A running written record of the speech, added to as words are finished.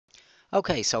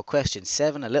Okay, so question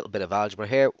 7, a little bit of algebra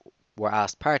here. We're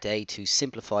asked part A to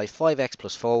simplify 5x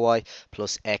plus 4y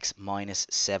plus x minus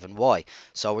 7y.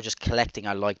 So we're just collecting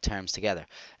our like terms together.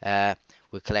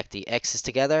 We'll collect the x's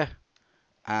together,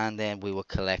 and then we will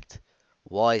collect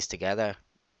y's together.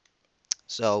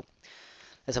 So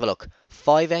let's have a look.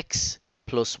 5x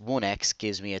plus 1x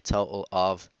gives me a total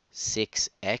of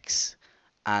 6x,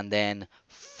 and then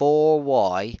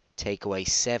 4y take away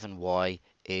 7y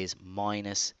is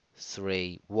minus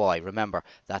 3y. Remember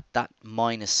that that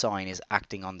minus sign is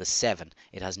acting on the 7.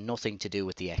 It has nothing to do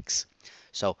with the x.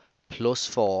 So plus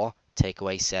 4 take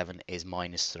away 7 is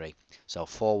minus 3. So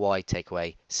 4y take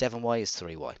away 7y is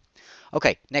 3y.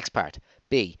 Okay, next part.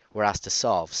 B, we're asked to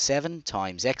solve 7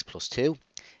 times x plus 2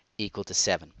 equal to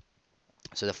 7.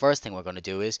 So the first thing we're going to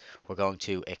do is we're going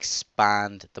to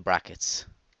expand the brackets.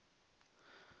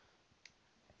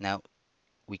 Now,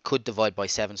 we could divide by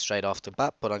 7 straight off the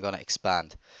bat, but I'm going to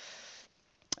expand.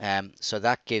 So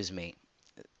that gives me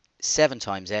 7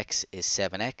 times x is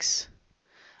 7x,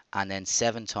 and then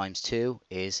 7 times 2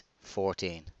 is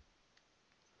 14,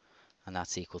 and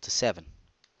that's equal to 7.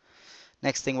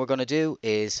 Next thing we're going to do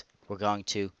is we're going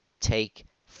to take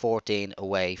 14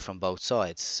 away from both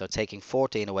sides. So taking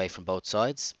 14 away from both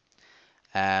sides,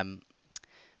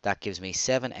 that gives me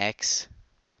 7x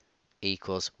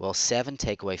equals, well, 7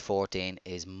 take away 14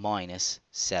 is minus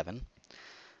 7.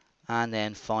 And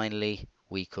then finally,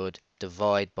 we could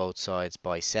divide both sides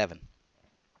by 7.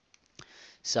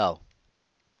 So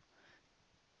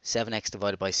 7x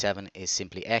divided by 7 is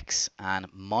simply x, and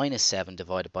minus 7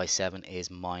 divided by 7 is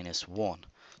minus 1.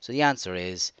 So the answer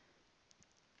is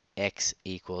x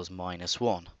equals minus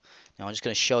 1. Now I'm just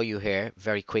going to show you here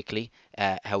very quickly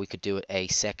how we could do it a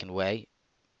second way,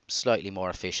 slightly more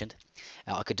efficient.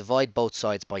 I could divide both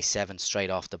sides by 7 straight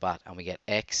off the bat, and we get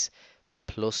x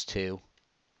plus 2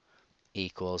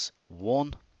 equals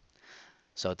 1.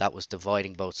 So that was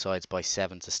dividing both sides by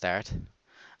 7 to start.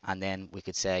 And then we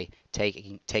could say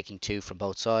taking 2 from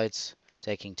both sides,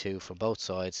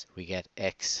 we get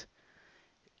x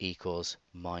equals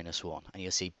minus 1. And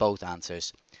you'll see both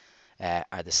answers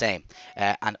are the same.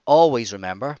 And always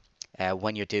remember,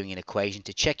 when you're doing an equation,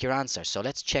 to check your answer. So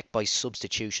let's check by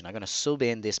substitution. I'm going to sub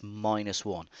in this minus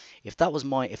 1. If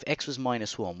x was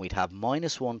minus 1, we'd have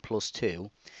minus 1 plus 2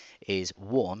 is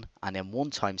 1, and then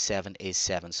 1 times 7 is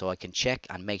 7. So I can check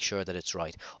and make sure that it's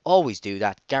right. Always do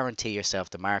that. Guarantee yourself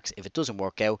the marks. If it doesn't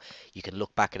work out, you can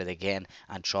look back at it again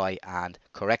and try and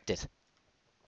correct it.